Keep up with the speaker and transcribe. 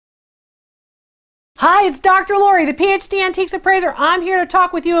Hi, it's Dr. Lori, the Ph.D. Antiques Appraiser. I'm here to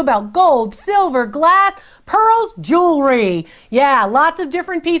talk with you about gold, silver, glass, pearls, jewelry. Yeah, lots of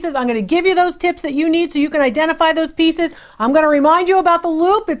different pieces. I'm going to give you those tips that you need so you can identify those pieces. I'm going to remind you about the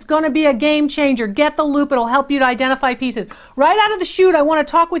loupe. It's going to be a game changer. Get the loupe. It'll help you to identify pieces. Right out of the chute, I want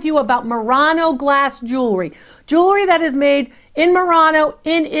to talk with you about Murano glass jewelry. Jewelry that is made in Murano,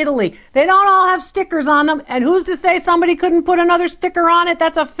 in Italy. They don't all have stickers on them, and who's to say somebody couldn't put another sticker on it?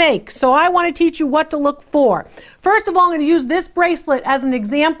 That's a fake. So I want to teach you what to look for. First of all, I'm going to use this bracelet as an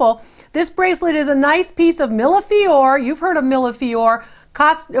example. This bracelet is a nice piece of millefiori. You've heard of millefiori.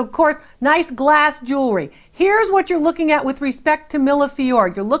 Of course, nice glass jewelry. Here's what you're looking at with respect to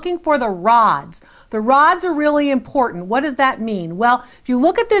millefiori. You're looking for the rods. The rods are really important. What does that mean? Well, if you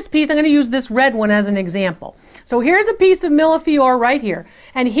look at this piece, I'm going to use this red one as an example. So here's a piece of millefiori right here.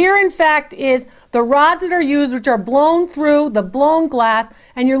 And here, in fact, is the rods that are used, which are blown through the blown glass.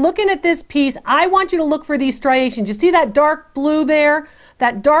 And you're looking at this piece. I want you to look for these striations. You see that dark blue there?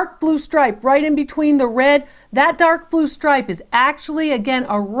 That dark blue stripe right in between the red, that dark blue stripe is actually, again,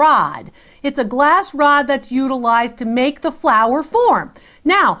 a rod. It's a glass rod that's utilized to make the flower form.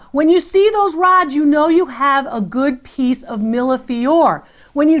 Now, when you see those rods, you know you have a good piece of millefiori.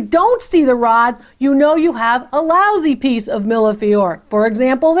 When you don't see the rods, you know you have a lousy piece of millefiori. For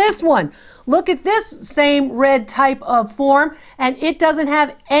example, this one. Look at this same red type of form, and it doesn't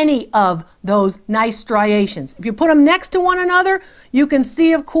have any of those nice striations. If you put them next to one another, you can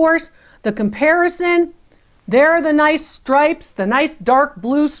see, of course, the comparison. There are the nice stripes, the nice dark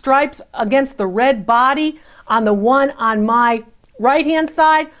blue stripes against the red body on the one on my right-hand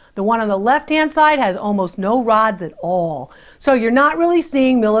side. The one on the left-hand side has almost no rods at all. So you're not really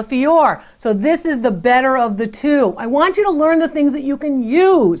seeing millefiori. So this is the better of the two. I want you to learn the things that you can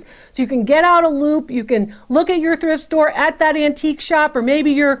use. So you can get out a loupe, you can look at your thrift store, at that antique shop, or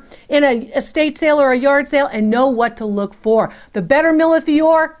maybe you're in a estate sale or a yard sale and know what to look for. The better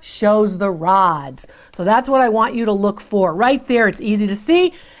millefiori shows the rods. So that's what I want you to look for. Right there, it's easy to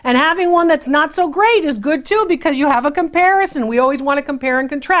see. And having one that's not so great is good too, because you have a comparison. We always want to compare and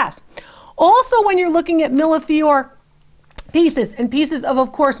contrast. Also, when you're looking at millefiori pieces and pieces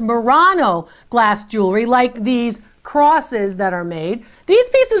of course, Murano glass jewelry, like these crosses that are made, these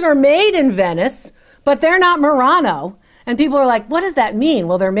pieces are made in Venice, but they're not Murano. And people are like, what does that mean?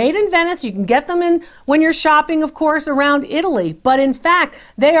 Well, they're made in Venice. You can get them in when you're shopping, of course, around Italy. But in fact,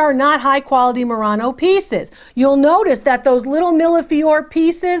 they are not high-quality Murano pieces. You'll notice that those little millefiori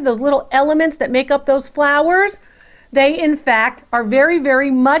pieces, those little elements that make up those flowers, they, in fact, are very, very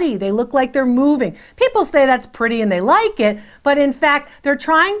muddy. They look like they're moving. People say that's pretty and they like it, but in fact, they're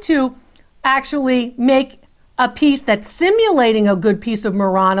trying to actually make a piece that's simulating a good piece of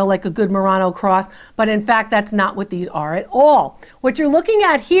Murano, like a good Murano cross, but in fact, that's not what these are at all. What you're looking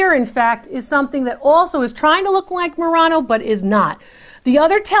at here, in fact, is something that also is trying to look like Murano, but is not. The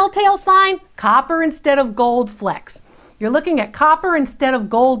other telltale sign, copper instead of gold flecks. You're looking at copper instead of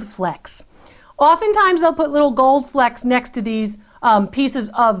gold flecks. Oftentimes, they'll put little gold flecks next to these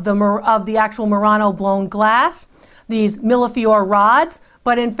pieces of the actual Murano blown glass, these millefiori rods.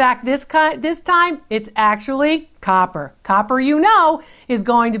 But in fact, this time, it's actually copper. Copper, you know, is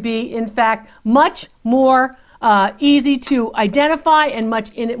going to be, in fact, much more easy to identify and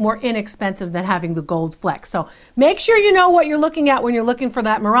much more inexpensive than having the gold fleck. So make sure you know what you're looking at when you're looking for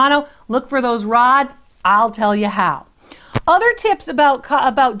that Murano. Look for those rods. I'll tell you how. Other tips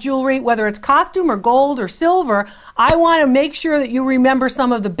about jewelry, whether it's costume or gold or silver, I want to make sure that you remember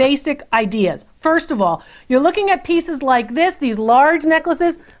some of the basic ideas. First of all, you're looking at pieces like this, these large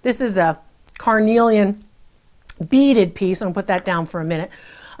necklaces. This is a carnelian beaded piece. I'm going to put that down for a minute.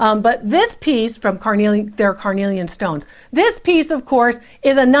 But this piece from they're carnelian stones. This piece, of course,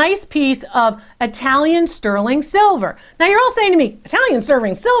 is a nice piece of Italian sterling silver. Now, you're all saying to me, Italian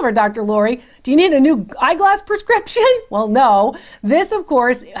sterling silver, Dr. Lori, do you need a new eyeglass prescription? Well, no. This, of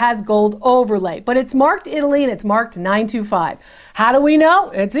course, has gold overlay, but it's marked Italy and it's marked 925. How do we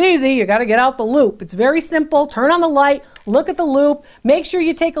know? It's easy. You got to get out the loupe. It's very simple. Turn on the light, look at the loupe, make sure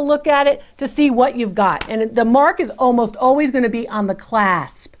you take a look at it to see what you've got. And the mark is almost always going to be on the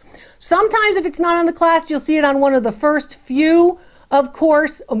clasp. Sometimes if it's not on the clasp, you'll see it on one of the first few, of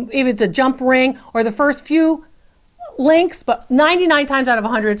course, if it's a jump ring, or the first few links, but 99 times out of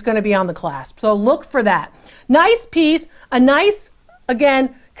 100, it's going to be on the clasp. So look for that. Nice piece, a nice,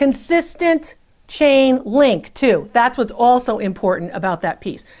 again, consistent chain link too. That's what's also important about that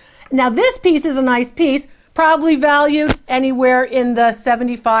piece. Now this piece is a nice piece, probably valued anywhere in the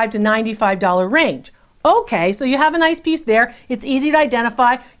 $75 to $95 range. Okay, so you have a nice piece there. It's easy to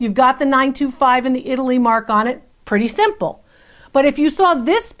identify. You've got the 925 and the Italy mark on it. Pretty simple. But if you saw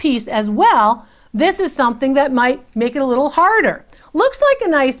this piece as well, this is something that might make it a little harder. Looks like a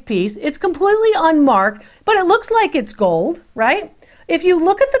nice piece. It's completely unmarked, but it looks like it's gold, right? If you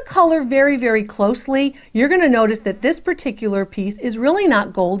look at the color very, very closely, you're going to notice that this particular piece is really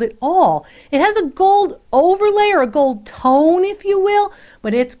not gold at all. It has a gold overlay or a gold tone, if you will,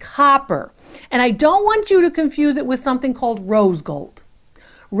 but it's copper. And I don't want you to confuse it with something called rose gold.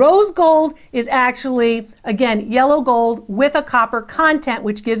 Rose gold is actually, again, yellow gold with a copper content,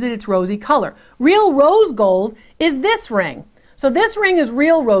 which gives it its rosy color. Real rose gold is this ring. So this ring is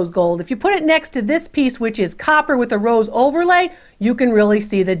real rose gold. If you put it next to this piece, which is copper with a rose overlay, you can really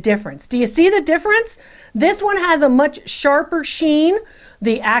see the difference. Do you see the difference? This one has a much sharper sheen,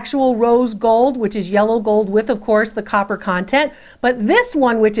 the actual rose gold, which is yellow gold with, of course, the copper content. But this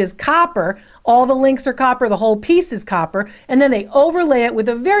one, which is copper, all the links are copper, the whole piece is copper, and then they overlay it with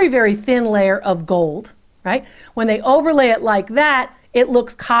a very, very thin layer of gold, right? When they overlay it like that, it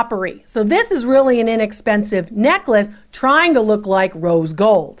looks coppery. So this is really an inexpensive necklace trying to look like rose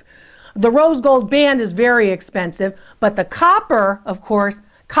gold. The rose gold band is very expensive, but the copper, of course,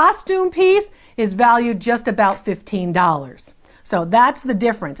 costume piece is valued just about $15. So that's the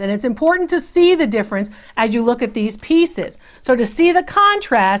difference. And it's important to see the difference as you look at these pieces. So to see the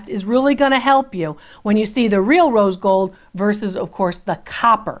contrast is really going to help you when you see the real rose gold versus, of course, the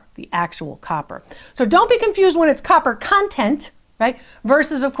copper, the actual copper. So don't be confused when it's copper content, right?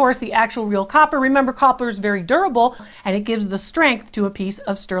 Versus, of course, the actual real copper. Remember, copper is very durable, and it gives the strength to a piece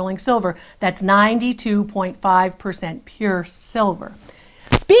of sterling silver. That's 92.5% pure silver.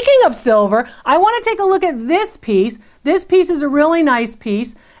 Speaking of silver, I want to take a look at this piece. This piece is a really nice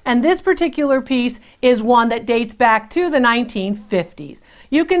piece, and this particular piece is one that dates back to the 1950s.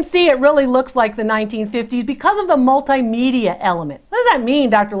 You can see it really looks like the 1950s because of the multimedia element. What does that mean,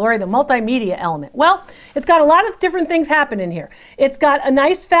 Dr. Lori, the multimedia element? Well, it's got a lot of different things happening here. It's got a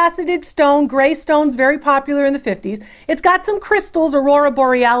nice faceted stone, gray stones, very popular in the 50s. It's got some crystals, aurora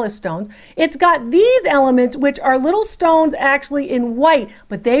borealis stones. It's got these elements, which are little stones actually in white,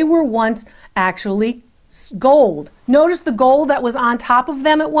 but they were once actually gold. Notice the gold that was on top of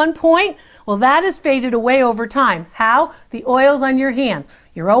them at one point? Well, that has faded away over time. How? The oils on your hands.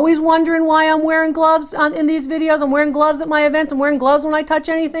 You're always wondering why I'm wearing gloves in these videos. I'm wearing gloves at my events. I'm wearing gloves when I touch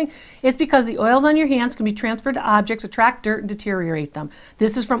anything. It's because the oils on your hands can be transferred to objects, attract dirt, and deteriorate them.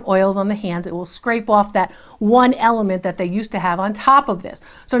 This is from oils on the hands. It will scrape off that one element that they used to have on top of this.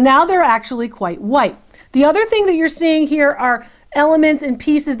 So now they're actually quite white. The other thing that you're seeing here are elements and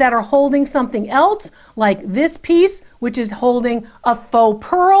pieces that are holding something else, like this piece, which is holding a faux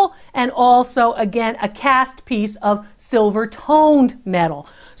pearl, and also, again, a cast piece of silver toned metal.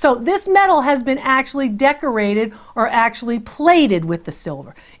 So this metal has been actually decorated or actually plated with the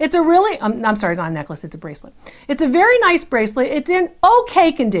silver. It's a really, I'm sorry, it's not a necklace, it's a bracelet. It's a very nice bracelet. It's in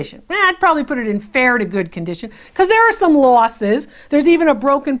okay condition. I'd probably put it in fair to good condition because there are some losses. There's even a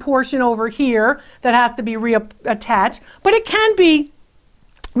broken portion over here that has to be reattached, but it can be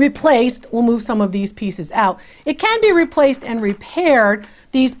replaced. We'll move some of these pieces out. It can be replaced and repaired.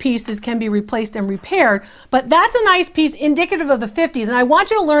 These pieces can be replaced and repaired, but that's a nice piece indicative of the 50s, and I want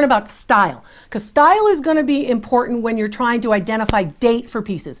you to learn about style, because style is going to be important when you're trying to identify date for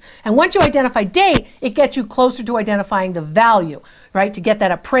pieces. And once you identify date, it gets you closer to identifying the value, right, to get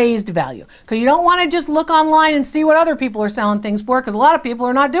that appraised value. Because you don't want to just look online and see what other people are selling things for, because a lot of people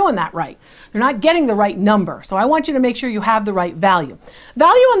are not doing that right. They're not getting the right number. So I want you to make sure you have the right value.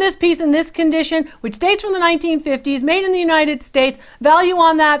 Value on this piece in this condition, which dates from the 1950s, made in the United States, value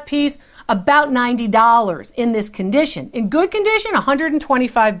on that piece about $90 in this condition. In good condition,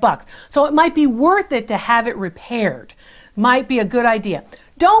 $125. So it might be worth it to have it repaired. Might be a good idea.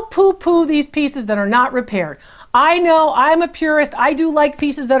 Don't poo-poo these pieces that are not repaired. I know I'm a purist. I do like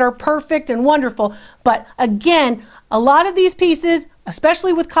pieces that are perfect and wonderful. But again, a lot of these pieces,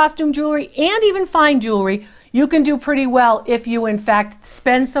 especially with costume jewelry and even fine jewelry, you can do pretty well if you, in fact,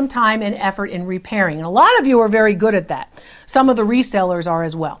 spend some time and effort in repairing. And a lot of you are very good at that. Some of the resellers are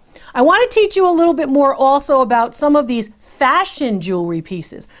as well. I want to teach you a little bit more also about some of these fashion jewelry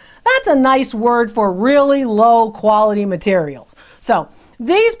pieces. That's a nice word for really low quality materials. So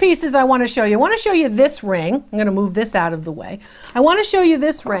these pieces I want to show you. I want to show you this ring. I'm going to move this out of the way. I want to show you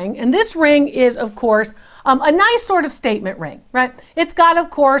this ring. And this ring is, of course, a nice sort of statement ring, right? It's got, of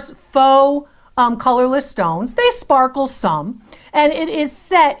course, faux colorless stones. They sparkle some, and it is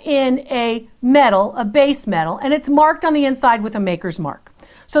set in a metal, a base metal, and it's marked on the inside with a maker's mark.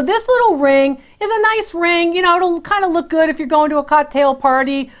 So this little ring is a nice ring. You know, it'll kind of look good if you're going to a cocktail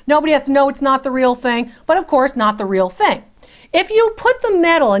party. Nobody has to know it's not the real thing, but of course not the real thing. If you put the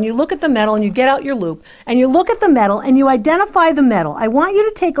metal and you look at the metal and you get out your loupe and you look at the metal and you identify the metal, I want you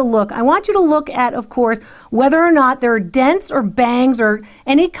to take a look. I want you to look at, of course, whether or not there are dents or bangs or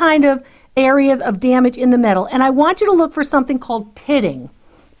any kind of areas of damage in the metal. And I want you to look for something called pitting.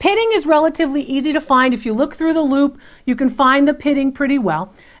 Pitting is relatively easy to find. If you look through the loupe, you can find the pitting pretty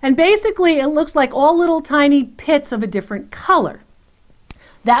well. And basically, it looks like all little tiny pits of a different color.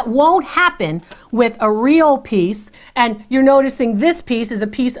 That won't happen with a real piece, and you're noticing this piece is a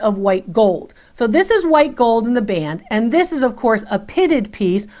piece of white gold. So this is white gold in the band, and this is of course a pitted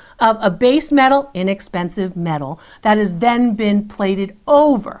piece of a base metal, inexpensive metal, that has then been plated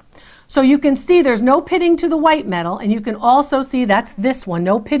over. So you can see there's no pitting to the white metal, and you can also see that's this one,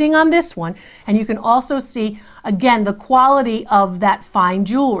 no pitting on this one, and you can also see again the quality of that fine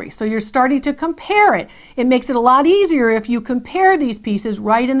jewelry. So you're starting to compare it. It makes it a lot easier if you compare these pieces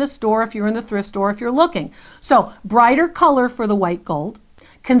right in the store, if you're in the thrift store, if you're looking. So brighter color for the white gold,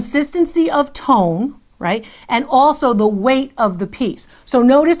 consistency of tone, right? And also the weight of the piece. So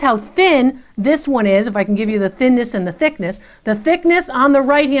notice how thin this one is, if I can give you the thinness and the thickness. The thickness on the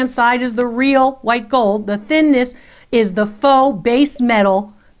right-hand side is the real white gold. The thinness is the faux base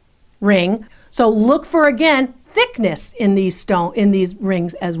metal ring. So look for, again, thickness in these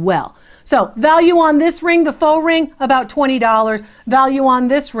rings as well. So value on this ring, the faux ring, about $20. Value on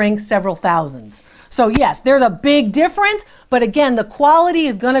this ring, several thousands. So yes, there's a big difference, but again, the quality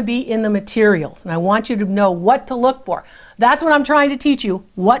is going to be in the materials, and I want you to know what to look for. That's what I'm trying to teach you,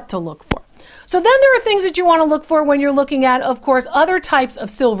 what to look for. So then there are things that you want to look for when you're looking at, of course, other types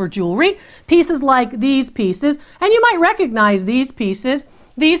of silver jewelry, pieces like these pieces, and you might recognize these pieces.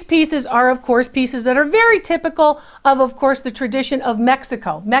 These pieces are, of course, pieces that are very typical of course, the tradition of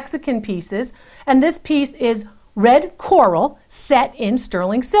Mexico, Mexican pieces, and this piece is red coral set in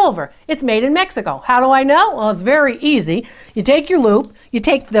sterling silver. It's made in Mexico. How do I know? Well, it's very easy. You take your loupe, you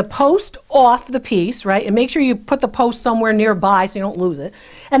take the post off the piece, right? And make sure you put the post somewhere nearby so you don't lose it.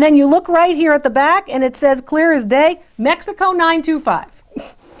 And then you look right here at the back and it says clear as day, Mexico 925.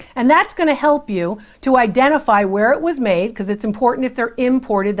 And that's going to help you to identify where it was made, because it's important if they're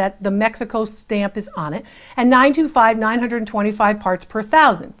imported that the Mexico stamp is on it. And 925, 925 parts per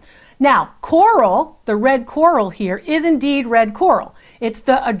thousand. Now, coral, the red coral here, is indeed red coral. It's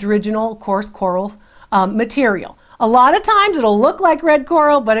the original, of course, coral material. A lot of times it'll look like red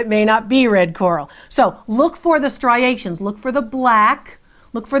coral, but it may not be red coral. So look for the striations, look for the black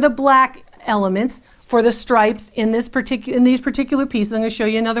elements, for the stripes in these particular pieces. I'm going to show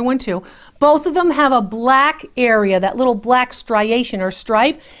you another one too. Both of them have a black area, that little black striation or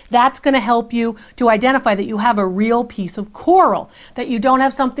stripe. That's going to help you to identify that you have a real piece of coral, that you don't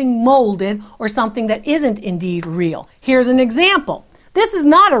have something molded or something that isn't indeed real. Here's an example. This is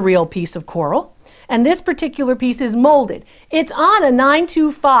not a real piece of coral, and this particular piece is molded. It's on a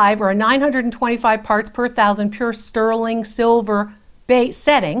 925 or a 925 parts per thousand pure sterling silver base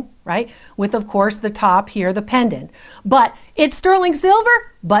setting, right, with of course the top here, the pendant. But it's sterling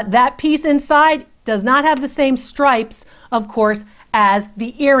silver, but that piece inside does not have the same stripes, of course, as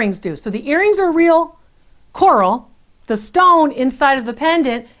the earrings do. So the earrings are real coral. The stone inside of the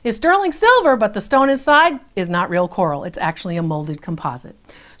pendant is sterling silver, but the stone inside is not real coral. It's actually a molded composite.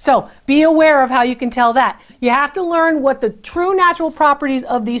 So be aware of how you can tell that. You have to learn what the true natural properties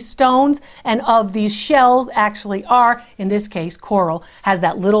of these stones and of these shells actually are. In this case, coral has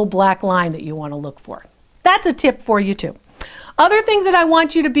that little black line that you want to look for. That's a tip for you too. Other things that I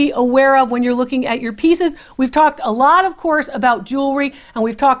want you to be aware of when you're looking at your pieces, we've talked a lot, of course, about jewelry, and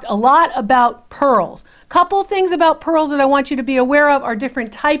we've talked a lot about pearls. Couple things about pearls that I want you to be aware of are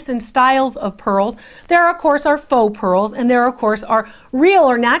different types and styles of pearls. There, of course, are faux pearls, and there, of course, are real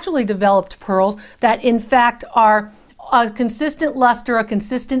or naturally developed pearls that, in fact, are a consistent luster, a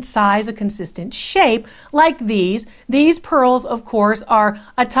consistent size, a consistent shape, like these. These pearls, of course, are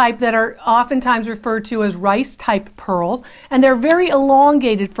a type that are oftentimes referred to as rice type pearls, and they're very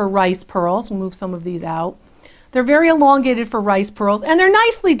elongated for rice pearls. We'll move some of these out. They're very elongated for rice pearls, and they're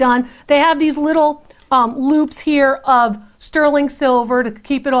nicely done. They have these little loopes here of sterling silver to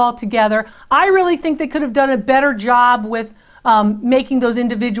keep it all together. I really think they could have done a better job with making those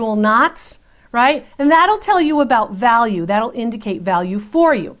individual knots, right? And that'll tell you about value. That'll indicate value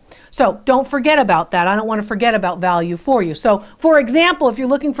for you. So don't forget about that. I don't want to forget about value for you. So for example, if you're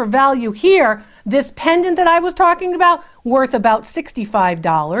looking for value here, this pendant that I was talking about, worth about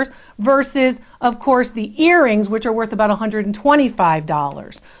 $65 versus, of course, the earrings, which are worth about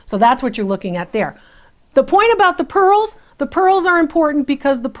 $125. So that's what you're looking at there. The point about the pearls are important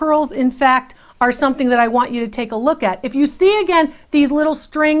because the pearls, in fact, are something that I want you to take a look at. If you see again these little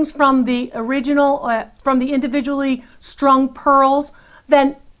strings from the original, from the individually strung pearls,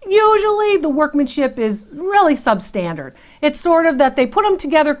 then usually the workmanship is really substandard. It's sort of that they put them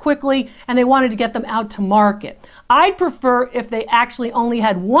together quickly and they wanted to get them out to market. I'd prefer if they actually only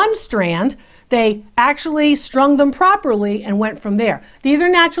had one strand, they actually strung them properly and went from there. These are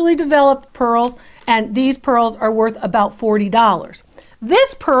naturally developed pearls, and these pearls are worth about $40.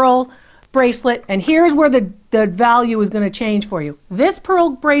 This pearl bracelet, and here's where the value is going to change for you. This pearl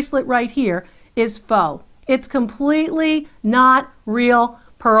bracelet right here is faux. It's completely not real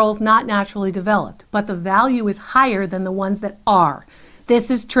pearls, not naturally developed, but the value is higher than the ones that are.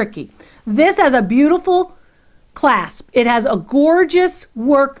 This is tricky. This has a beautiful clasp. It has a gorgeous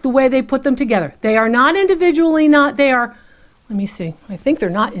work the way they put them together. They are not individually they are, let me see, I think they're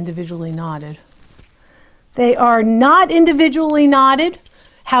not individually knotted. They are not individually knotted.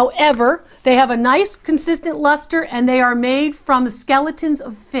 However, they have a nice consistent luster, and they are made from the skeletons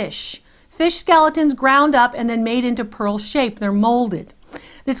of fish. Fish skeletons ground up and then made into pearl shape. They're molded.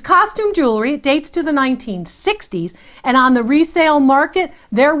 It's costume jewelry. It dates to the 1960s, and on the resale market,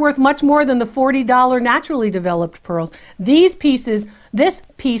 they're worth much more than the $40 naturally developed pearls. These pieces, this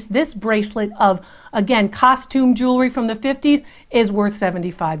bracelet of, again, costume jewelry from the 50s is worth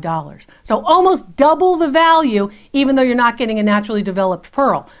 $75. So almost double the value, even though you're not getting a naturally developed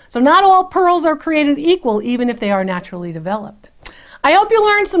pearl. So not all pearls are created equal, even if they are naturally developed. I hope you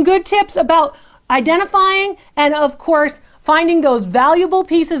learned some good tips about identifying and, of course, finding those valuable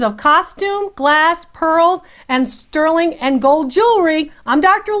pieces of costume, glass, pearls, and sterling and gold jewelry. I'm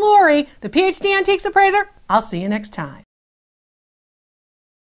Dr. Lori, the Ph.D. Antiques Appraiser. I'll see you next time.